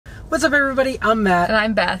What's up everybody, I'm Matt. And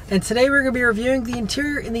I'm Beth. And today we're going to be reviewing the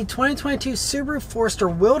interior in the 2022 Subaru Forester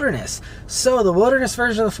Wilderness. So the Wilderness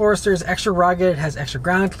version of the Forester is extra rugged, it has extra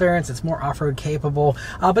ground clearance, it's more off-road capable.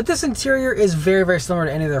 But this interior is very, very similar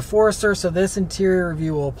to any of their Forester, so this interior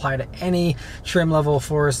review will apply to any trim level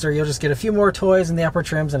Forester. You'll just get a few more toys in the upper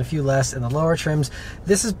trims and a few less in the lower trims.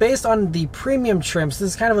 This is based on the premium trim, so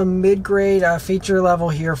this is kind of a mid-grade feature level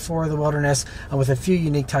here for the Wilderness with a few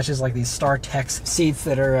unique touches like these Star Tex seats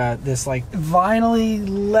that are this like vinyl-y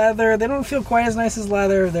leather. They don't feel quite as nice as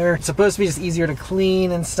leather. They're supposed to be just easier to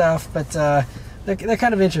clean and stuff, but they're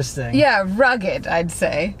kind of interesting. Yeah, rugged, I'd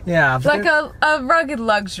say. Yeah. Like a rugged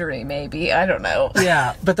luxury, maybe. I don't know.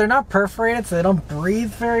 Yeah, but they're not perforated, so they don't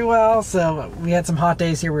breathe very well. So we had some hot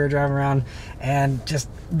days here. We were driving around and just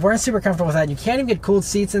weren't super comfortable with that. You can't even get cooled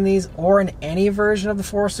seats in these or in any version of the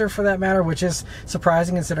Forester for that matter, which is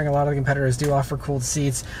surprising considering a lot of the competitors do offer cooled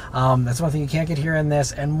seats. That's one thing you can't get here in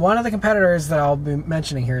this. And one of the competitors that I'll be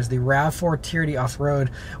mentioning here is the RAV4 Tier D Off-Road,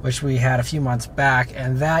 which we had a few months back,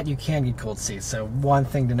 and that you can get cooled seats. So one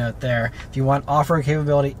thing to note there, if you want off-road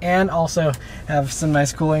capability and also have some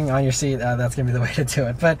nice cooling on your seat, that's gonna be the way to do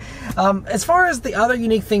it. But as far as the other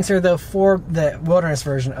unique things here though for the Wilderness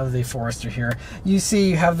version of the Forester here, you see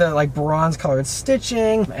you have the like bronze colored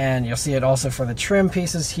stitching, and you'll see it also for the trim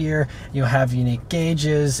pieces here. You'll have unique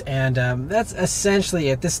gauges, and that's essentially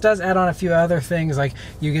it. This does add on a few other things, like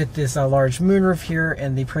you get this large moonroof here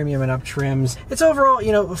and the premium and up trims. It's overall,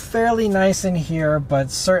 you know, fairly nice in here,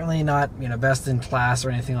 but certainly not, you know, best in class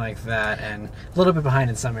or anything like that, and a little bit behind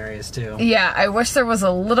in some areas too. Yeah, I wish there was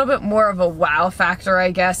a little bit more of a wow factor,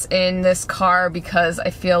 I guess, in this car, because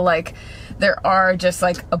I feel like there are just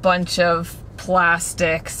like a bunch of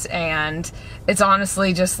plastics and it's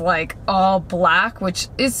honestly just like all black, which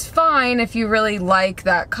is fine if you really like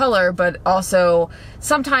that color, but also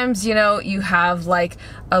sometimes, you know, you have like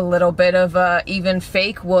a little bit of even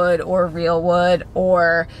fake wood or real wood,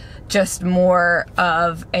 or just more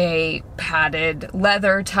of a padded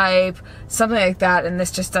leather type, something like that, and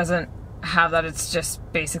this just doesn't have that. It's just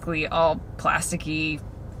basically all plasticky.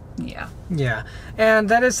 Yeah, and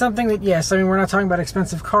that is something that, yes, I mean, we're not talking about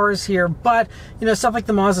expensive cars here, but, you know, stuff like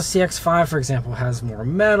the Mazda CX-5, for example, has more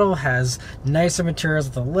metal, has nicer materials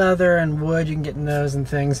with the leather and wood you can get in those and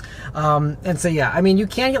things. And so, yeah, I mean, you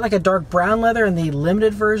can get like a dark brown leather in the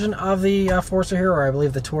limited version of the Forester here, or I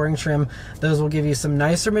believe the Touring trim. Those will give you some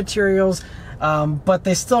nicer materials. But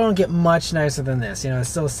they still don't get much nicer than this. You know, it's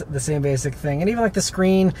still the same basic thing. And even like the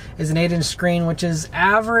screen is an 8-inch screen, which is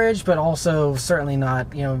average, but also certainly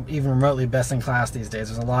not, you know, even remotely best in class these days.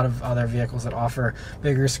 There's a lot of other vehicles that offer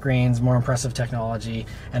bigger screens, more impressive technology,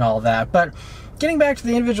 and all that. But getting back to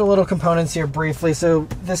the individual little components here briefly, so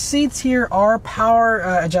the seats here are power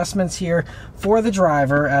adjustments here for the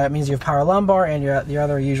driver. It means you have power lumbar and your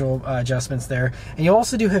other usual adjustments there. And you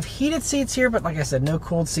also do have heated seats here, but like I said, no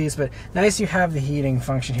cooled seats, but nice you have the heating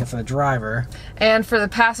function here for the driver. And for the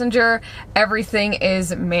passenger, everything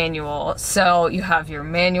is manual. So you have your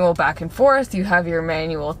manual back and forth, you have your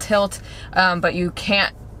manual tilt, but you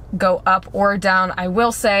can't go up or down. I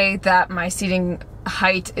will say that my seating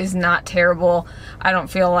height is not terrible. I don't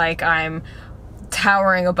feel like I'm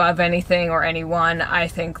towering above anything or anyone. I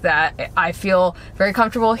think that I feel very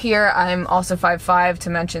comfortable here. I'm also 5'5", to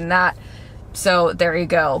mention that. So there you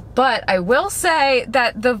go. But I will say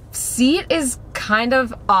that the seat is kind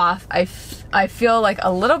of off. I feel like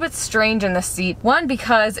a little bit strange in the seat. One,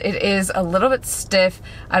 because it is a little bit stiff.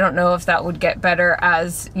 I don't know if that would get better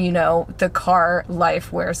as, you know, the car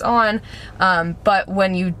life wears on. But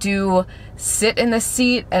when you do sit in the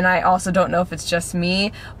seat, and I also don't know if it's just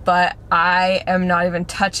me, but I am not even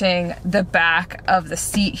touching the back of the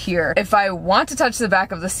seat here. If I want to touch the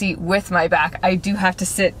back of the seat with my back, I do have to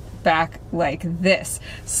sit back like this.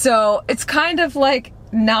 So it's kind of like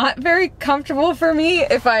not very comfortable for me.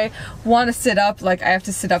 If I want to sit up, like I have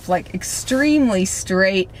to sit up like extremely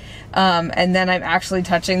straight, and then I'm actually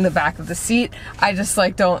touching the back of the seat. I just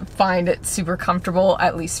like don't find it super comfortable,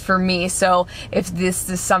 at least for me. So if this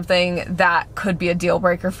is something that could be a deal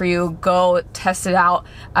breaker for you, go test it out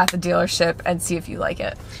at the dealership and see if you like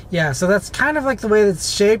it. Yeah, so that's kind of like the way that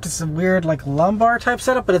it's shaped. It's a weird like lumbar type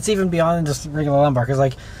setup, but it's even beyond just regular lumbar, because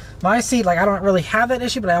like my seat, like I don't really have that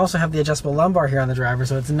issue, but I also have the adjustable lumbar here on the driver,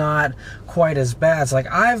 so it's not quite as bad. So like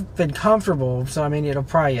I've been comfortable, so I mean it'll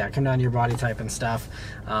probably come down to your body type and stuff.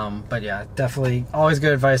 But yeah, definitely always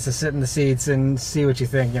good advice to sit in the seats and see what you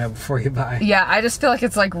think, you know, before you buy. Yeah, I just feel like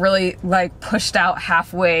it's like really like pushed out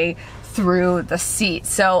halfway through the seat.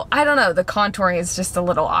 So I don't know, the contouring is just a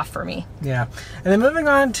little off for me. Yeah. And then moving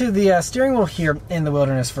on to the steering wheel here in the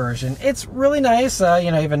Wilderness version. It's really nice.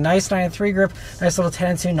 You know, you have a nice 9-3 grip, nice little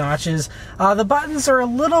 10-2 notches. The buttons are a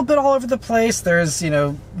little bit all over the place. There's, you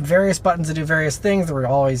know, various buttons that do various things. They're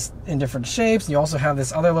always in different shapes. You also have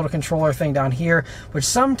this other little controller thing down here, which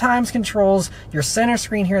sometimes controls your center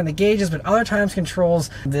screen here in the gauges, but other times controls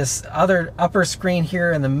this other upper screen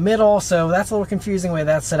here in the middle. So that's a little confusing the way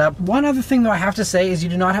that's set up. One other thing though I have to say is you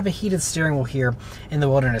do not have a heated steering wheel here in the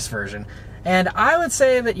Wilderness version. And I would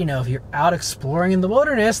say that, you know, if you're out exploring in the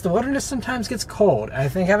wilderness sometimes gets cold. I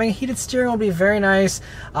think having a heated steering will be very nice.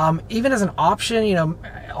 Even as an option, you know,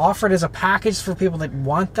 offered as a package for people that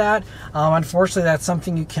want that. Unfortunately, that's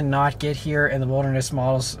something you cannot get here in the Wilderness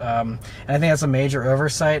models. And I think that's a major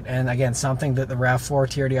oversight. And again, something that the RAV4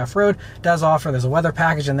 TRD Off-Road does offer. There's a weather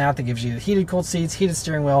package in that gives you heated cooled seats, heated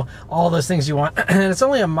steering wheel, all those things you want. And it's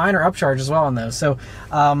only a minor upcharge as well on those. So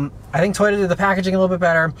I think Toyota did the packaging a little bit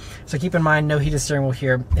better. So keep in mind, no heated steering wheel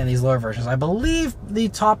here in these lower versions. I believe the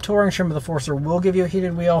top touring trim of the Forester will give you a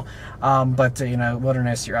heated wheel, but you know,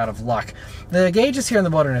 Wilderness, you're out of luck. The gauges here in the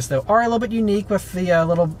Wilderness, though, are a little bit unique with the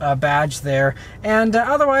little badge there, and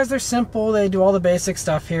otherwise they're simple. They do all the basic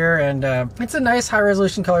stuff here, and it's a nice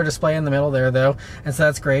high-resolution color display in the middle there, though, and so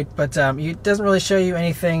that's great. But it doesn't really show you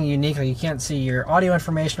anything unique. Like, you can't see your audio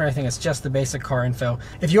information or anything. It's just the basic car info.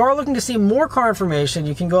 If you are looking to see more car information,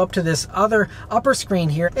 you can go up to this other upper screen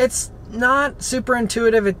here. It's not super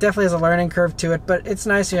intuitive. It definitely has a learning curve to it, but it's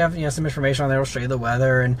nice. You have, you know, some information on there. It'll show you the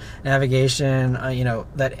weather and navigation, you know,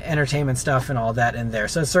 that entertainment stuff and all that in there.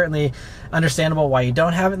 So it's certainly understandable why you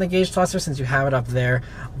don't have it in the gauge cluster, since you have it up there.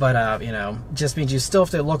 But you know, just means you still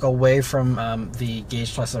have to look away from the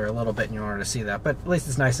gauge cluster a little bit in order to see that. But at least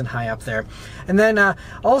it's nice and high up there. And then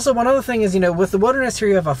also one other thing is, you know, with the Wilderness here,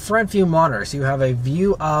 you have a front view monitor, so you have a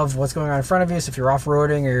view of what's going on in front of you. So if you're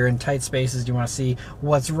off-roading or you're in tight spaces, you want to see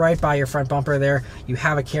what's right by your front bumper there, you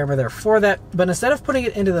have a camera there for that. But instead of putting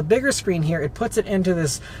it into the bigger screen here, it puts it into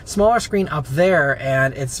this smaller screen up there,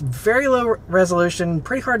 and it's very low resolution,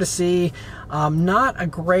 pretty hard to see. Not a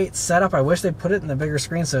great setup. I wish they put it in the bigger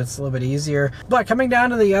screen so it's a little bit easier. But coming down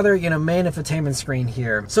to the other, you know, main infotainment screen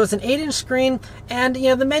here. So it's an 8-inch screen, and you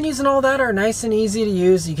know, the menus and all that are nice and easy to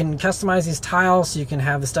use. You can customize these tiles so you can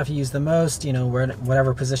have the stuff you use the most, you know,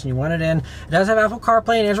 whatever position you want it in. It does have Apple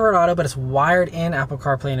CarPlay and Android Auto, but it's wired in Apple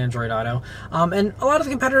CarPlay and Android Auto. And a lot of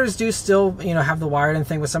the competitors do still, you know, have the wired in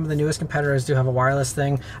thing, but some of the newest competitors do have a wireless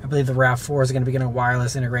thing. I believe the RAV4 is going to be getting a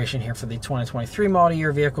wireless integration here for the 2023 model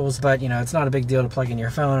year vehicles, but you know, it's not a big deal to plug in your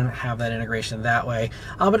phone and have that integration that way.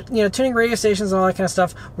 But you know, tuning radio stations and all that kind of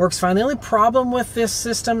stuff works fine. The only problem with this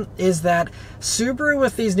system is that Subaru,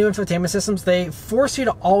 with these new infotainment systems, they force you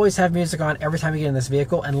to always have music on every time you get in this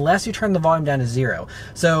vehicle unless you turn the volume down to 0.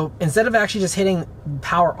 So instead of actually just hitting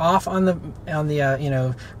power off on the you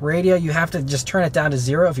know, radio, you have to just turn it down to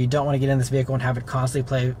 0 if you don't want to get in this vehicle and have it constantly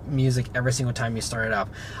play music every single time you start it up.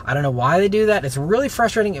 I don't know why they do that. It's really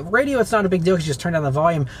frustrating. Radio, it's not a big deal because you just turn down the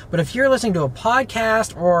volume, but if you're listening to a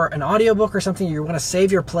podcast or an audiobook or something, you want to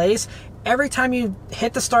save your place, every time you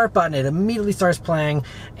hit the start button, it immediately starts playing,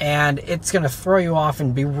 and it's going to throw you off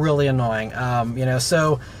and be really annoying. You know,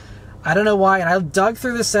 so I don't know why, and I dug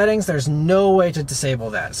through the settings. There's no way to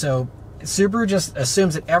disable that. So Subaru just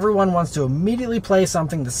assumes that everyone wants to immediately play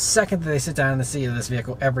something the second that they sit down in the seat of this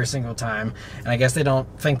vehicle every single time. And I guess they don't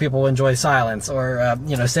think people will enjoy silence or,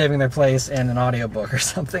 you know, saving their place in an audiobook or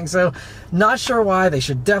something. So not sure why. They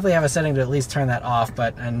should definitely have a setting to at least turn that off,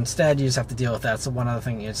 but instead you just have to deal with that. So one other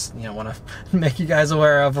thing you just, you know, want to make you guys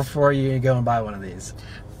aware of before you go and buy one of these.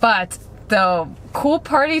 But the cool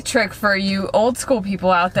party trick for you old school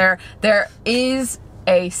people out there is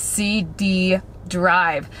a CD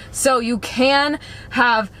drive. So you can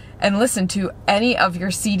have and listen to any of your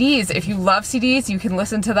CDs. If you love CDs, you can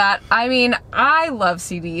listen to that. I mean, I love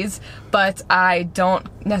CDs, but I don't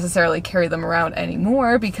necessarily carry them around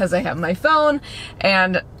anymore because I have my phone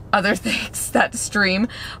and other things that stream.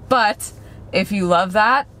 But if you love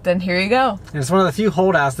that, then here you go. And it's one of the few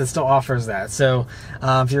holdouts that still offers that. So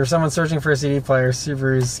if you're someone searching for a CD player,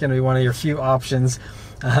 Subaru is going to be one of your few options.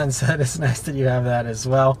 And so it's nice that you have that as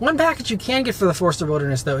well. One package you can get for the Forester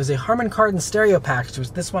Wilderness, though, is a Harman Kardon stereo package,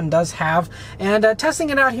 which this one does have. And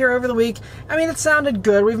testing it out here over the week, I mean, it sounded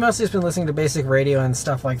good. We've mostly just been listening to basic radio and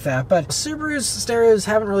stuff like that. But Subaru's stereos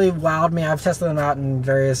haven't really wowed me. I've tested them out in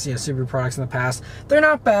various, you know, Subaru products in the past. They're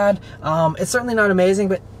not bad. It's certainly not amazing,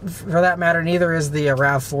 but for that matter, neither is the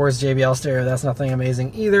RAV4's JBL stereo. That's nothing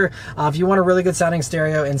amazing either. If you want a really good sounding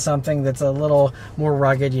stereo in something that's a little more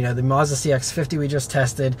rugged, you know, the Mazda CX-50 we just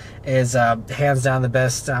tested is hands down the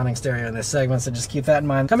best sounding stereo in this segment, so just keep that in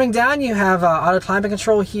mind. Coming down, you have auto climate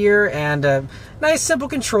control here, and nice simple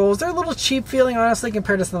controls. They're a little cheap feeling, honestly,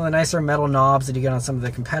 compared to some of the nicer metal knobs that you get on some of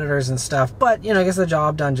the competitors and stuff, but, you know, I guess the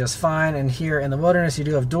job done just fine. And here in the Wilderness, you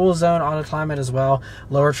do have dual zone auto climate as well.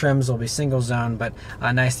 Lower trims will be single zone, but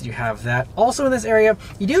nice that you have that. Also in this area,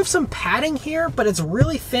 you do have some padding here, but it's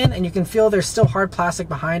really thin, and you can feel there's still hard plastic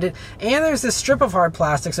behind it, and there's this strip of hard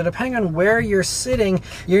plastic, so depending on where you're sitting,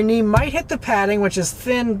 your knee might hit the padding, which is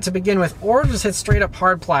thin to begin with, or just hit straight up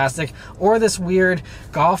hard plastic, or this weird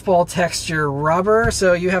golf ball texture rubber.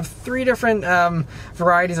 So you have 3 different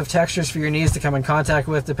varieties of textures for your knees to come in contact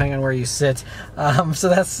with depending on where you sit. So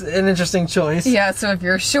that's an interesting choice. Yeah, so if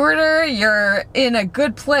you're shorter, you're in a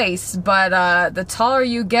good place, but the taller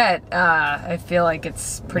you get, I feel like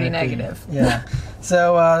it's pretty negative. Yeah.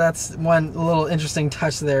 So that's one little interesting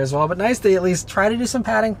touch there as well. But nice they at least try to do some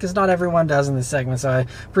padding, because not everyone does in this segment, so I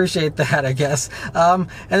appreciate that, I guess. And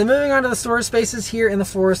then moving on to the storage spaces here in the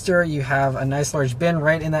Forester, you have a nice large bin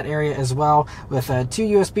right in that area as well, with 2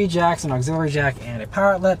 USB jacks, an auxiliary jack, and a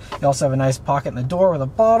power outlet. You also have a nice pocket in the door with a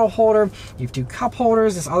bottle holder. You have 2 cup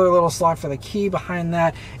holders, this other little slot for the key behind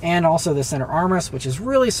that, and also the center armrest, which is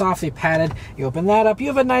really softly padded. You open that up, you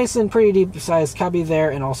have a nice and pretty deep sized cubby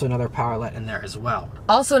there, and also another power outlet in there as well.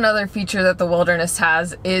 Also, another feature that the Wilderness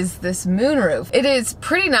has is this moonroof. It is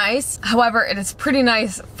pretty nice. However, it is pretty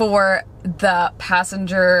nice for the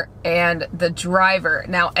passenger and the driver.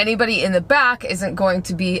 Now, anybody in the back isn't going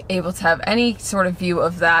to be able to have any sort of view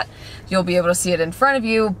of that. You'll be able to see it in front of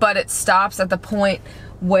you, but it stops at the point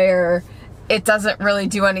where it doesn't really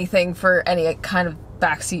do anything for any kind of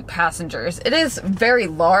backseat passengers. It is very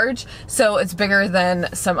large, so it's bigger than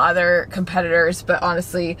some other competitors, but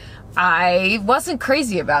honestly, I wasn't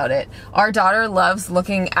crazy about it. Our daughter loves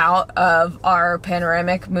looking out of our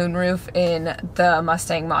panoramic moonroof in the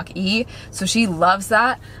Mustang Mach-E, so she loves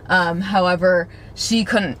that. However, she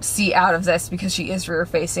couldn't see out of this because she is rear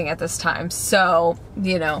facing at this time, so,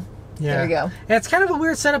 you know, yeah. There we go. And it's kind of a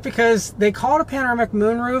weird setup because they call it a panoramic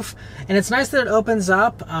moonroof, and it's nice that it opens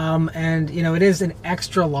up, and, you know, it is an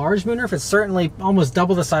extra large moonroof. It's certainly almost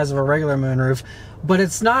double the size of a regular moonroof, but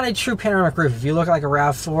it's not a true panoramic roof. If you look at like a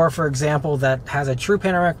RAV4, for example, that has a true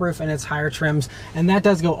panoramic roof in its higher trims, and that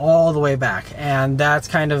does go all the way back, and that's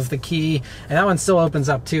kind of the key, and that one still opens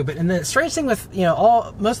up too. But and the strange thing with, you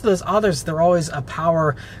know, most of those others, they're always a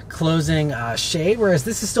power closing shade, whereas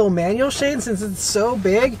this is still a manual shade. And since it's so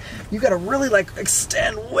big, you got to really like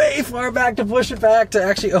extend way far back to push it back to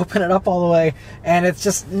actually open it up all the way, and it's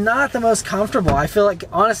just not the most comfortable. I feel like,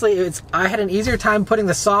 honestly, I had an easier time putting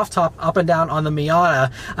the soft top up and down on the Miata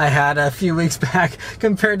I had a few weeks back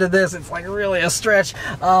compared to this. It's like really a stretch.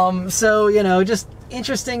 So, you know, just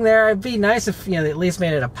interesting there. It'd be nice if, you know, they at least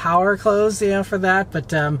made it a power close, you know, for that.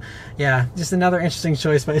 But yeah, just another interesting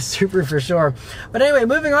choice by Subaru for sure. But anyway,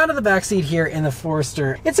 moving on to the back seat here in the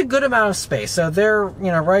Forester, it's a good amount of space. So they're, you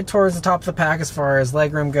know, right towards the top of the pack as far as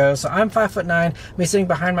legroom goes. So I'm 5'9", me sitting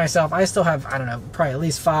behind myself, I still have, I don't know, probably at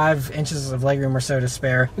least 5 inches of legroom or so to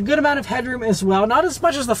spare. A good amount of headroom as well. Not as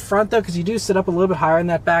much as the front though, because you do sit up a little bit higher in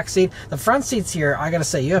that back seat. The front seats here, I gotta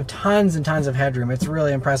say, you have tons and tons of headroom. It's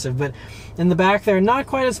really impressive. But in the back there, not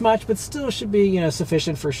quite as much, but still should be, you know,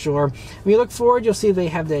 sufficient for sure. When you look forward, you'll see they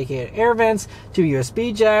have dedicated air vents, 2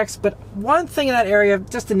 USB jacks. But one thing in that area,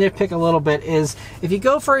 just to nitpick a little bit, is if you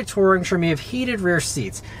go for a touring trim, you have heated rear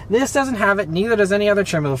seats. This doesn't have it, neither does any other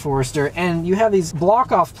trim of the Forester, and you have these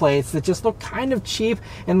block-off plates that just look kind of cheap,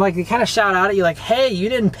 and like they kind of shout out at you like, hey, you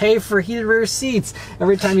didn't pay for heated rear seats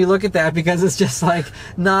every time you look at that, because it's just like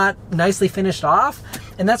not nicely finished off.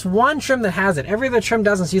 And that's one trim that has it. Every other trim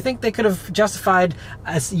doesn't. So you think they could have justified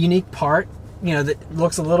a unique part, you know, that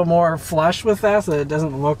looks a little more flush with that, so it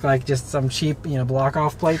doesn't look like just some cheap, you know, block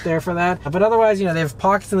off plate there for that. But otherwise, you know, they have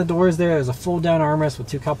pockets in the doors there. There's a fold down armrest with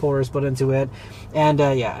 2 cup holders put into it. And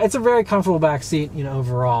yeah, it's a very comfortable back seat, you know,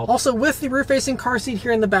 overall. Also, with the rear facing car seat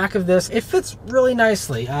here in the back of this, it fits really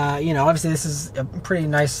nicely. You know, obviously this is a pretty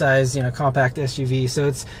nice size, you know, compact SUV, so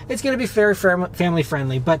it's going to be very family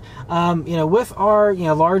friendly. But you know, with our, you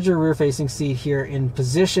know, larger rear facing seat here in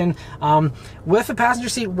position, with the passenger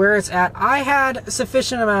seat where it's at, I had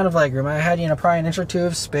sufficient amount of legroom. I had, probably an inch or two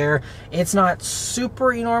of spare. It's not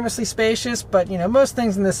super enormously spacious, but, most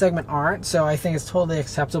things in this segment aren't, so I think it's totally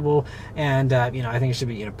acceptable, and, I think it should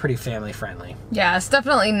be, pretty family friendly. Yeah, it's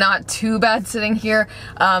definitely not too bad sitting here,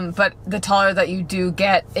 but the taller that you do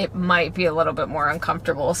get, it might be a little bit more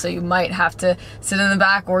uncomfortable, so you might have to sit in the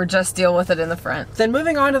back or just deal with it in the front. Then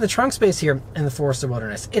moving on to the trunk space here in the Forester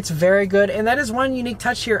Wilderness. It's very good, and that is one unique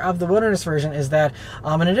touch here of the Wilderness version, is that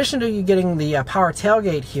in addition to you getting the power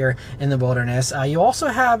tailgate here in the Wilderness, you also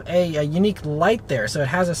have a unique light there. So it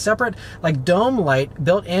has a separate like dome light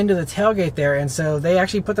built into the tailgate there, and so they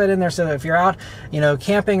actually put that in there so that if you're out,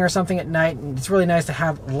 camping or something at night, it's really nice to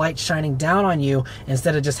have light shining down on you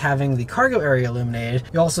instead of just having the cargo area illuminated.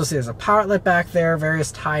 You also see there's a power outlet back there,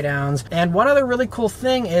 various tie downs, and one other really cool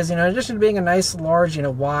thing is, in addition to being a nice, large,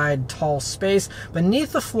 wide, tall space,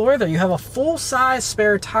 beneath the floor there, you have a full-size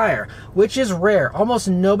spare tire, which is rare. Almost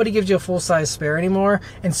nobody gives you a full-size spare anymore,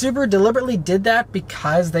 and Subaru deliberately did that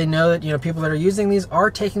because they know that, people that are using these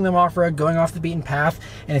are taking them off-road, going off the beaten path,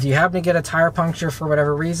 and if you happen to get a tire puncture for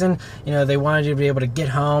whatever reason, they wanted you to be able to get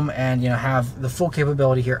home and, have the full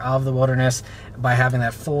capability here of the Wilderness by having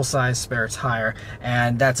that full-size spare tire,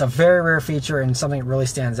 and that's a very rare feature and something that really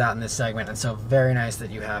stands out in this segment, and so very nice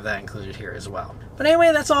that you have that included here as well. But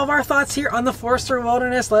anyway, that's all of our thoughts here on the Forester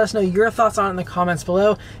Wilderness. Let us know your thoughts on it in the comments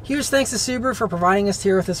below. Huge thanks to Subaru for providing us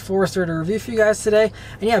here with this Forester to review for you guys today.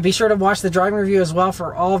 And yeah, be sure to watch the driving review as well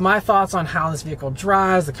for all of my thoughts on how this vehicle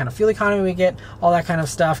drives, the kind of fuel economy we get, all that kind of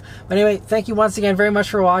stuff. But anyway, thank you once again very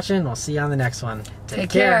much for watching. We'll see you on the next one.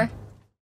 Take care.